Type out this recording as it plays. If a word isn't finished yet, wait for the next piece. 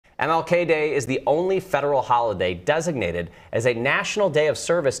MLK Day is the only federal holiday designated as a national day of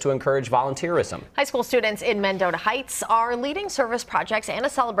service to encourage volunteerism. High school students in Mendota Heights are leading service projects and a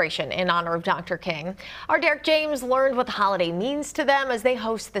celebration in honor of Dr. King. Our Derek James learned what the holiday means to them as they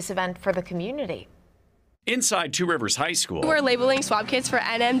host this event for the community. Inside Two Rivers High School, we're labeling swab kits for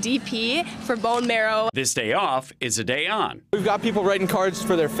NMDP for bone marrow. This day off is a day on. We've got people writing cards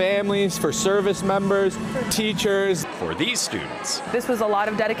for their families, for service members, teachers. For these students, this was a lot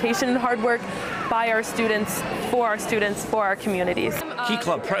of dedication and hard work by our students, for our communities. Key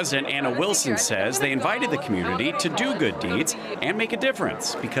Club President Anna Wilson says they invited the community to do good deeds and make a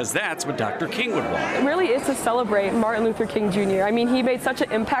difference because that's what Dr. King would want. It really is to celebrate Martin Luther King Jr. I mean, he made such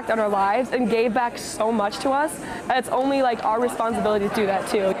an impact on our lives and gave back so much to us. It's only like our responsibility to do that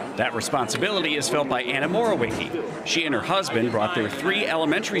too. That responsibility is felt by Anna Morowicki. She and her husband brought their 3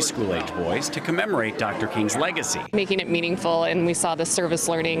 elementary school age boys to commemorate Dr. King's legacy. Making it meaningful, and we saw the service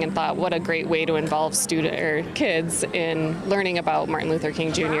learning and thought what a great way to involve kids in learning about Martin Luther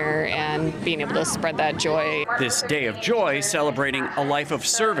King Jr. and being able to spread that joy. This day of joy celebrating a life of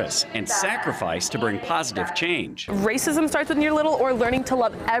service and sacrifice to bring positive change. Racism starts when you're little, or learning to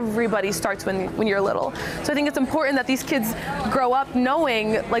love everybody starts when you're little. So I think it's important that these kids grow up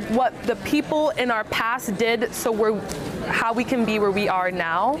knowing like what the people in our past did, so how we can be where we are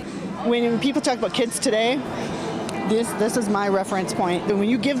now. When people talk about kids today, this is my reference point. And when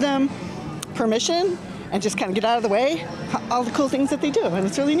you give them permission and just kind of get out of the way, all the cool things that they do, and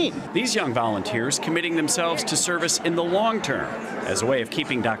it's really neat. These young volunteers committing themselves to service in the long term as a way of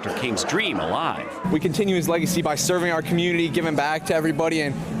keeping Dr. King's dream alive. We continue his legacy by serving our community, giving back to everybody,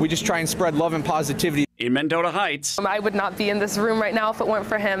 and we just try and spread love and positivity. In Mendota Heights, I would not be in this room right now if it weren't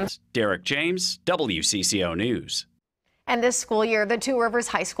for him. Derek James, WCCO News. And this school year, the Two Rivers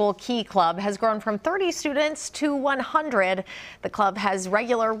High School Key Club has grown from 30 students to 100. The club has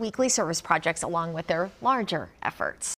regular weekly service projects along with their larger efforts.